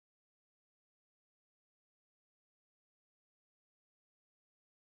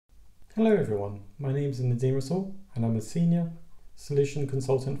Hello everyone, my name is Nadeem Rasool and I'm a Senior Solution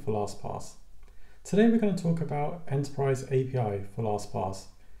Consultant for LastPass. Today we're going to talk about Enterprise API for LastPass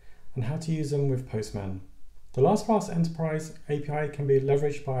and how to use them with Postman. The LastPass Enterprise API can be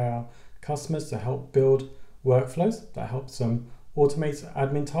leveraged by our customers to help build workflows that helps them automate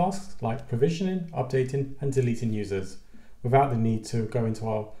admin tasks like provisioning, updating and deleting users without the need to go into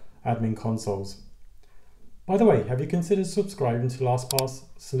our admin consoles. By the way, have you considered subscribing to LastPass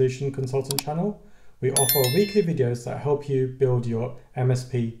Solution Consultant channel? We offer weekly videos that help you build your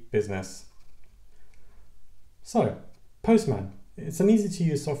MSP business. So, Postman. It's an easy to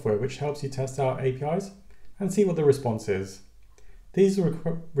use software which helps you test out APIs and see what the response is. These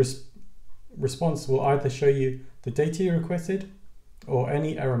response will either show you the data you requested or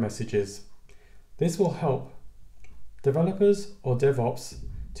any error messages. This will help developers or DevOps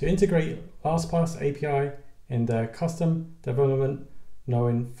to integrate LastPass API in their custom development,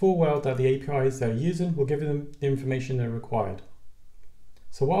 knowing full well that the APIs they're using will give them the information they're required.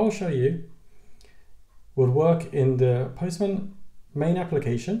 So what I'll show you would work in the Postman main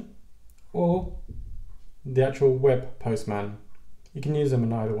application or the actual web Postman. You can use them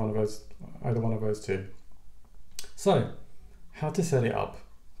in either one of those two. So, how to set it up.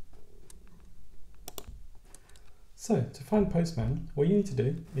 So, to find Postman, what you need to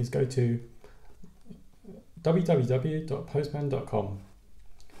do is go to www.postman.com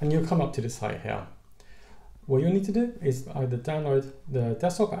and you'll come up to this site here. What you'll need to do is either download the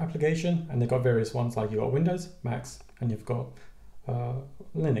desktop application, and they've got various ones like you've got Windows, Macs, and you've got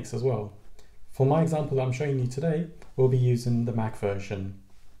Linux as well. For my example that I'm showing you today, we'll be using the Mac version.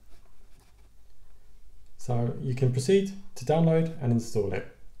 So you can proceed to download and install it.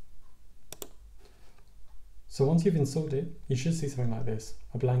 So once you've installed it, you should see something like this,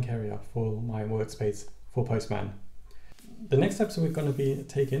 a blank area for my workspace for Postman. The next steps we're going to be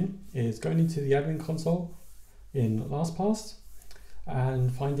taking is going into the admin console in LastPass and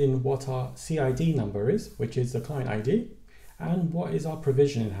finding what our CID number is, which is the client ID, and what is our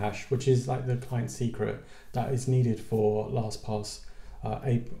provisioning hash, which is like the client secret that is needed for LastPass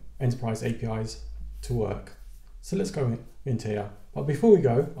Enterprise APIs to work. So let's go into here. But before we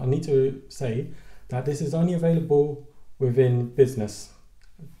go, I need to say that this is only available within business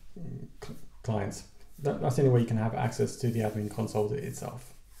clients. That's the only way you can have access to the admin console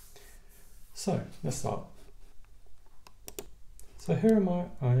itself. So let's start. So here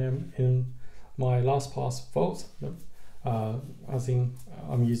I am in my LastPass vault, as in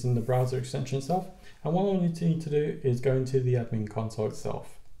I'm using the browser extension stuff. And what I need to do is go into the admin console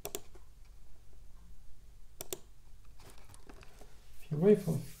itself. If you wait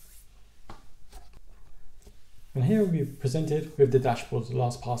for, and here we'll be presented with the dashboard, the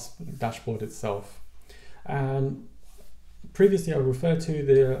LastPass dashboard itself. And previously I referred to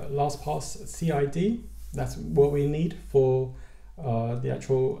the LastPass CID. That's what we need for the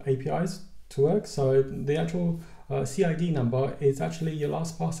actual APIs to work. So the actual CID number is actually your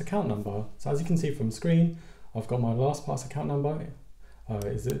LastPass account number. So as you can see from the screen, I've got my LastPass account number.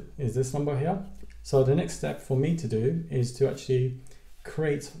 Is this number here? So the next step for me to do is to actually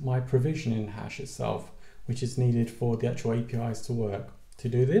create my provisioning hash itself, which is needed for the actual APIs to work. To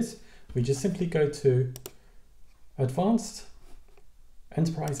do this, we just simply go to Advanced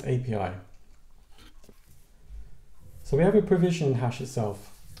Enterprise API. So we have a provision hash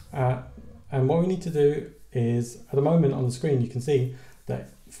itself. And what we need to do is, at the moment on the screen, you can see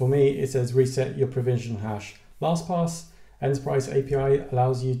that for me, it says reset your provision hash. LastPass Enterprise API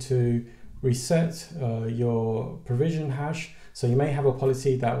allows you to reset your provision hash. So you may have a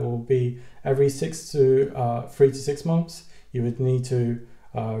policy that will be every 3 to 6 months, you would need to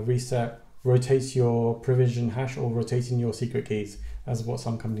rotate your provision hash or rotating your secret keys, as what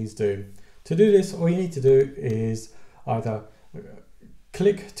some companies do. To do this, all you need to do is either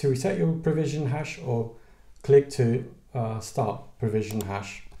click to reset your provision hash or click to start provision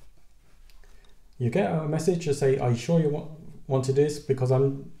hash. You get a message to say, are you sure you want to do this, because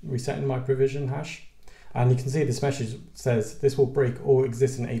I'm resetting my provision hash? And you can see this message says this will break all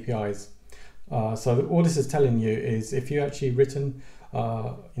existing APIs. So all this is telling you is if you actually written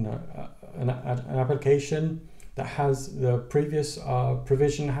an application that has the previous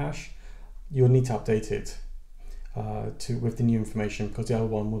provision hash, you'll need to update it with the new information, because the other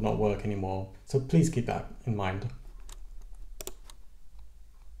one will not work anymore. So please keep that in mind.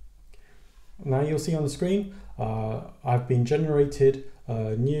 Now you'll see on the screen, I've been generated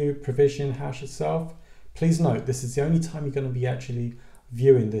a new provision hash itself. Please note, this is the only time you're going to be actually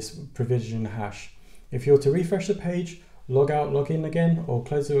viewing this provision hash. If you're to refresh the page, log out, log in again, or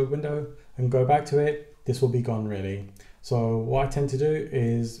close the window and go back to it, this will be gone really. So what I tend to do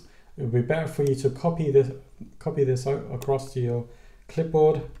is it would be better for you to copy this across to your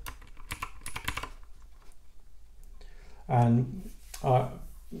clipboard and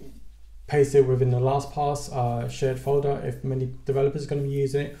paste it within the LastPass shared folder if many developers are going to be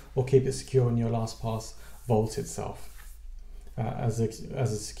using it, or keep it secure in your LastPass vault itself as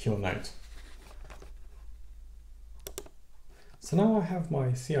a secure note. So now I have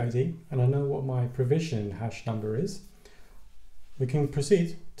my CID and I know what my provision hash number is. We can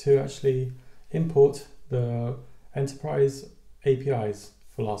proceed to actually import the enterprise APIs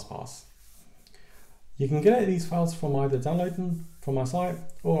for LastPass. You can get these files from either downloading from our site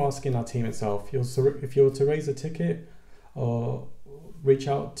or asking our team itself. If you're to raise a ticket or reach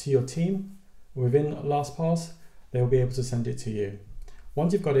out to your team within LastPass, they'll be able to send it to you.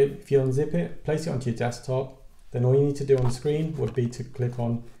 Once you've got it, if you unzip it, place it onto your desktop, then all you need to do on the screen would be to click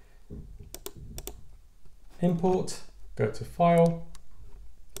on Import, go to File,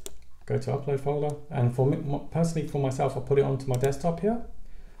 go to Upload Folder, and for me, personally for myself, I'll put it onto my desktop here.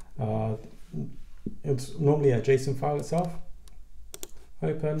 It's normally a JSON file itself.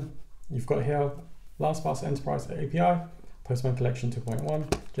 Open, you've got here LastPass Enterprise API, Postman Collection 2.1,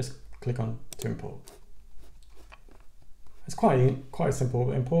 just click on to import. It's quite a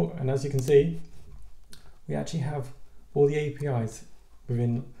simple import, and as you can see, we actually have all the APIs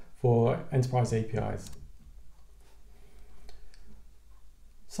for Enterprise APIs.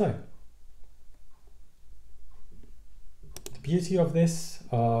 So, the beauty of this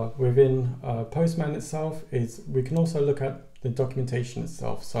within Postman itself is we can also look at the documentation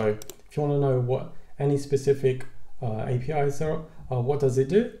itself. So if you want to know what any specific APIs are, what does it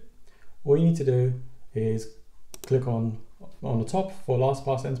do? All you need to do is click on the top for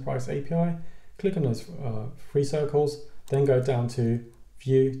LastPass Enterprise API, click on those three circles, then go down to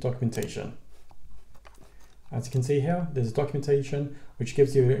View Documentation. As you can see here, there's documentation which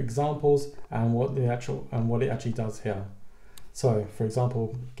gives you examples and what it actually does here. So, for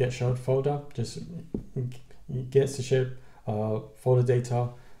example, get shared folder just gets to share folder data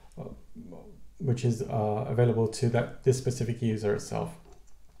which is available to this specific user itself.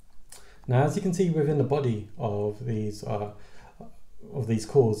 Now, as you can see within the body of these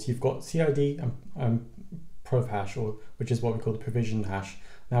calls, you've got CID and prov hash, which is what we call the provision hash.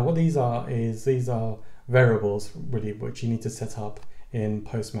 Now, what these are is these are variables really which you need to set up in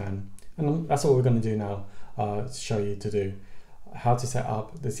Postman, and that's what we're going to do now to show you to do how to set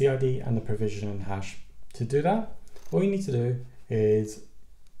up the CID and the provision hash. To do that, all you need to do is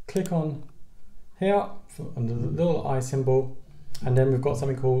click on here under the little I symbol, and then we've got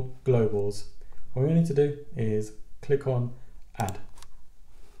something called globals. All you need to do is click on add.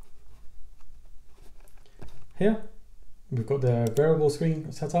 Here we've got the variable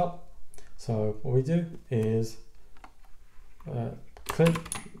screen set up. So what we do is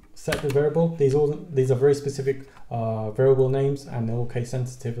set the variable. These are very specific variable names, and they're all case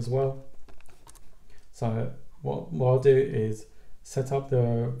sensitive as well. So what I'll do is set up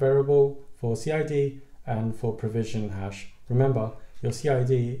the variable for CID and for provision hash. Remember, your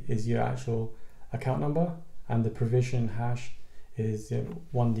CID is your actual account number, and the provision hash is the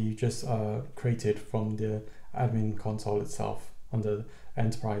one that you just created from the admin console itself under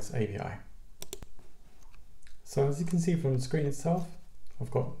Enterprise API. So as you can see from the screen itself,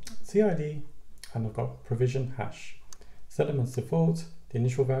 I've got CID and I've got provision hash. Set them as default. The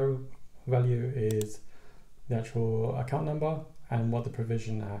initial value is the actual account number and what the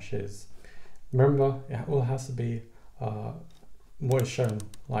provision hash is. Remember, it all has to be what is shown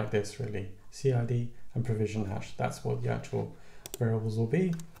like this really. CID and provision hash. That's what the actual variables will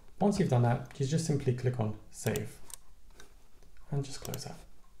be. Once you've done that, you just simply click on save and just close that.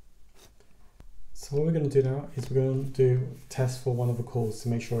 So what we're going to do now is we're going to do test for one of the calls to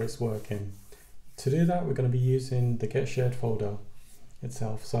make sure it's working. To do that, we're going to be using the get shared folder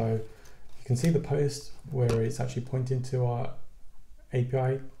itself. So you can see the post where it's actually pointing to our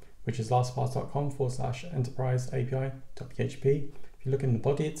API, which is lastpass.com/enterprise API.php. If you look in the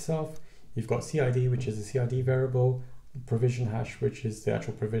body itself, you've got CID, which is a CID variable, provision hash, which is the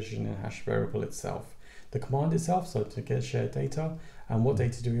actual provision and hash variable itself. The command itself, so to get shared data, and what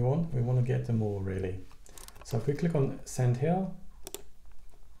data do we want? We want to get them all really. So if we click on send here,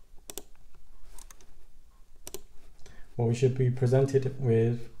 what we should be presented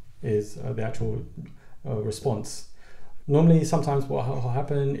with is the actual response. Normally, sometimes what will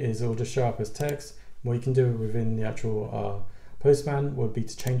happen is it will just show up as text. What you can do within the actual Postman would be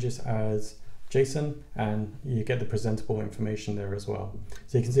to change this as JSON, and you get the presentable information there as well.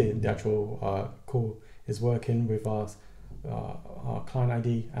 So you can see the actual call is working with our client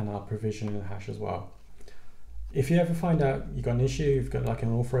ID and our provision and hash as well. If you ever find out you've got an issue, you've got like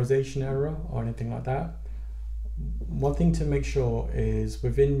an authorization error or anything like that, one thing to make sure is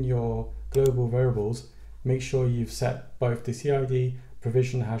within your global variables, make sure you've set both the CID,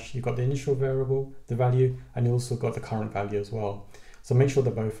 provision hash, you've got the initial variable, the value, and you also got the current value as well. So make sure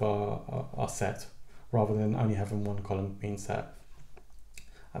that both are set rather than only having one column being set.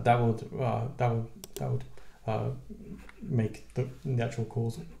 That would make the actual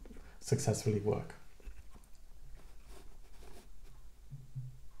calls successfully work.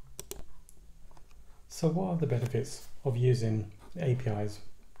 So what are the benefits of using APIs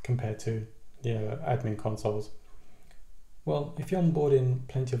compared to the admin consoles? Well, if you're onboarding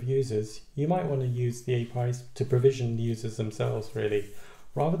plenty of users, you might want to use the APIs to provision the users themselves, really.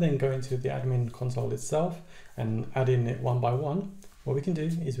 Rather than going to the admin console itself and adding it one by one, what we can do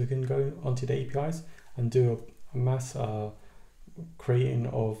is we can go onto the APIs and do a mass creating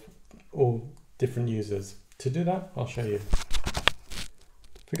of all different users. To do that, I'll show you.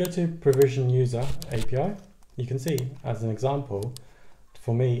 If we go to provision user API, you can see as an example,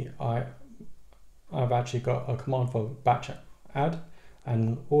 for me, I've actually got a command for batch add,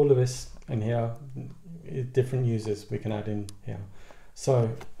 and all of this in here is different users we can add in here.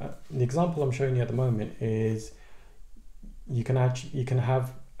 So the example I'm showing you at the moment is you can add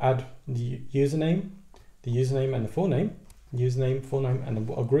the username and the full name, username, full name, and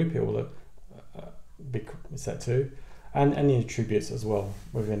a group it will be set to, and any attributes as well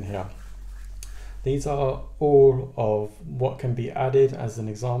within here. These are all of what can be added as an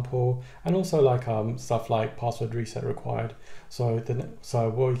example, and also like stuff like password reset required. So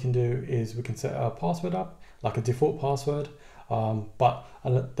what we can do is we can set a password up, like a default password, but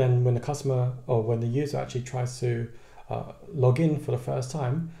then when the customer or when the user actually tries to log in for the first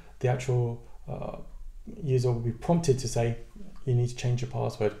time, the actual user will be prompted to say, you need to change your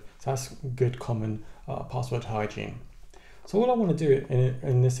password. So that's good common password hygiene. So what I want to do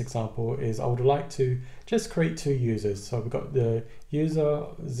in this example is I would like to just create two users. So we've got the user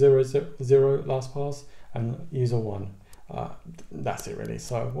 000 LastPass and user 1. That's it really.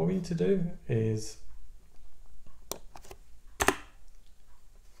 So what we need to do is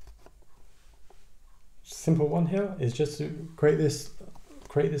simple one here is just to create this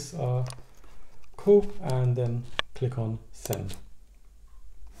call and then click on send.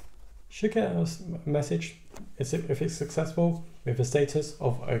 Should get a message if it's successful with a status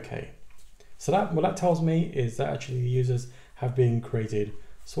of OK. So what that tells me is that actually the users have been created.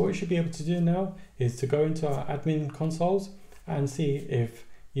 So what we should be able to do now is to go into our admin consoles and see if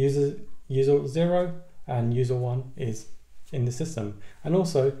user 0 and user 1 is in the system, and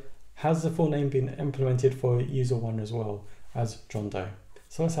also has the full name been implemented for user 1 as well as John Doe.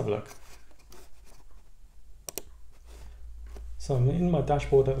 So let's have a look. So I'm in my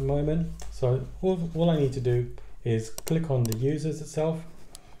dashboard at the moment. So all I need to do is click on the users itself.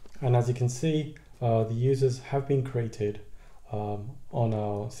 And as you can see, the users have been created on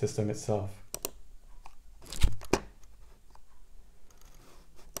our system itself.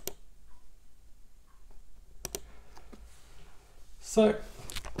 So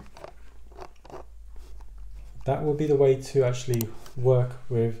that will be the way to actually work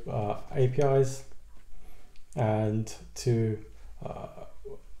with APIs and to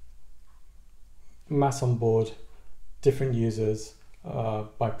mass onboard different users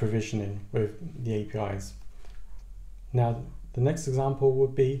by provisioning with the APIs. Now, the next example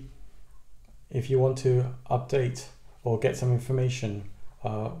would be if you want to update or get some information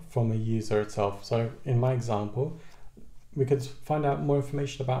from a user itself. So in my example, we could find out more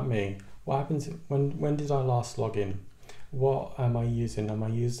information about me. What happens when did I last log in? What am I using? Am I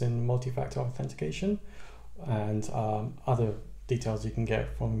using multi-factor authentication? And other details you can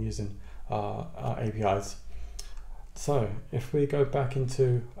get from using APIs. So if we go back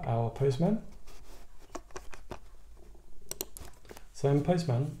into our Postman, so in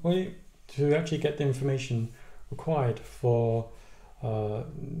Postman, to actually get the information required for a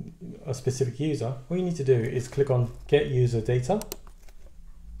specific user, what you need to do is click on Get User Data,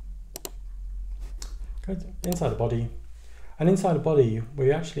 go inside the body, and inside the body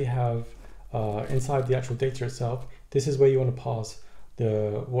we actually have inside the actual data itself, this is where you want to pass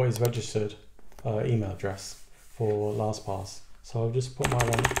what is registered email address for LastPass. So I'll just put my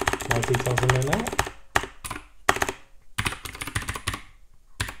details in there now.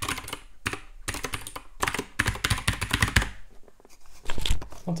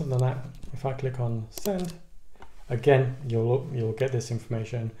 Other than that, if I click on send, again you'll get this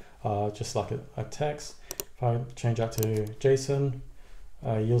information just like a text. If I change that to JSON,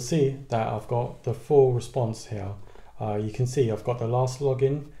 you'll see that I've got the full response here. You can see I've got the last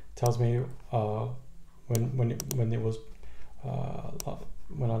login, tells me when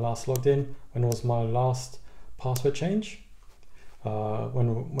I last logged in, when it was my last password change,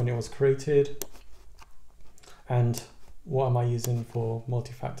 when it was created, and what am I using for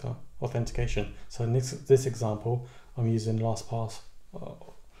multi-factor authentication. So in this example, I'm using LastPass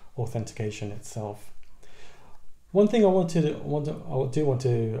authentication itself. One thing I do want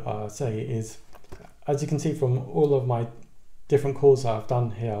to say is, as you can see from all of my different calls that I've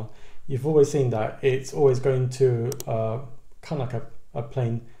done here, you've always seen that it's always going to kind of like a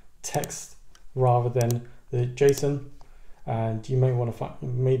plain text rather than the JSON, and you may want to find,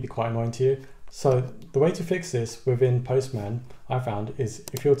 may be quite annoying to you. So the way to fix this within Postman, I found, is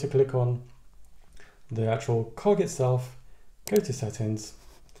if you were to click on the actual cog itself, go to settings,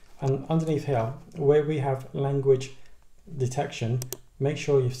 and underneath here where we have language detection, make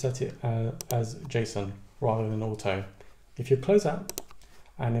sure you've set it as JSON rather than auto. If you close that,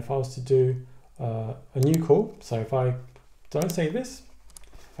 and if I was to do a new call, so if I don't save this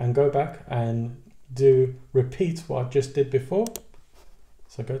and go back and do repeat what I just did before,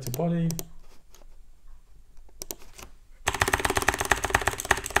 so go to body,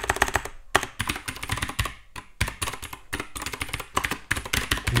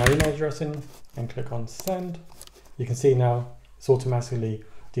 my email address in and click on send, you can see now it's automatically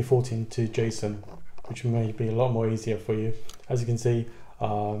defaulting to JSON, which may be a lot more easier for you. As you can see,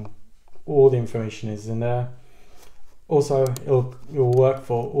 all the information is in there. Also, it'll work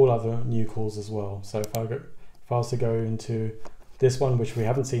for all other new calls as well. So if I was to go into this one, which we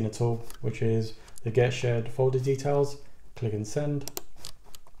haven't seen at all, which is the get shared folder details, click and send,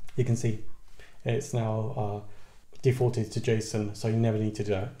 you can see it's now defaulted to JSON, so you never need to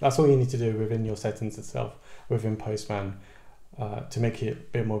do that. That's all you need to do within your settings itself within Postman to make it a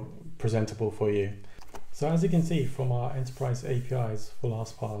bit more presentable for you. So as you can see from our enterprise APIs for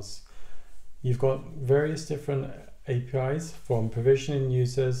LastPass, you've got various different APIs from provisioning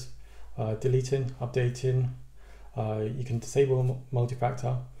users, deleting, updating, you can disable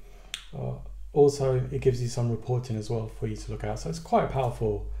multi-factor. Also, it gives you some reporting as well for you to look at. So it's quite a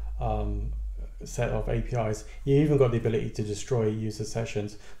powerful set of APIs. You even got the ability to destroy user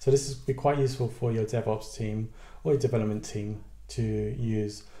sessions. So this will be quite useful for your DevOps team or your development team to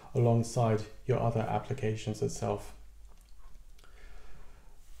use alongside your other applications itself.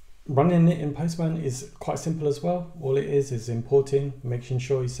 Running it in Postman is quite simple as well. All it is importing, making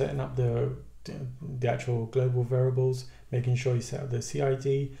sure you're setting up the actual global variables, making sure you set up the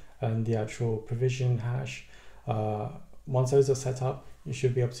CID and the actual provision hash. Once those are set up, you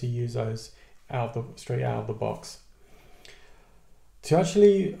should be able to use those straight out of the box. To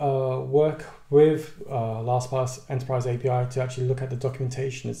actually work with LastPass Enterprise API, to actually look at the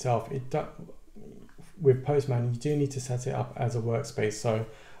documentation itself, with Postman, you do need to set it up as a workspace. So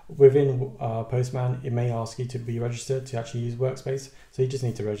within Postman, it may ask you to be registered to actually use Workspace. So you just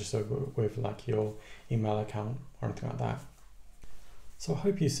need to register with like your email account or anything like that. So I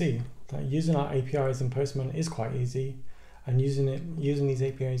hope you see that using our APIs in Postman is quite easy, and using these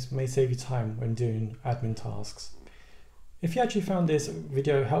APIs may save you time when doing admin tasks. If you actually found this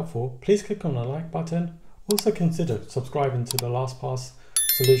video helpful, please click on the like button. Also consider subscribing to the LastPass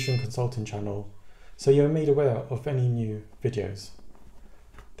Solution Consulting channel so you're made aware of any new videos.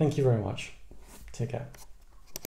 Thank you very much. Take care.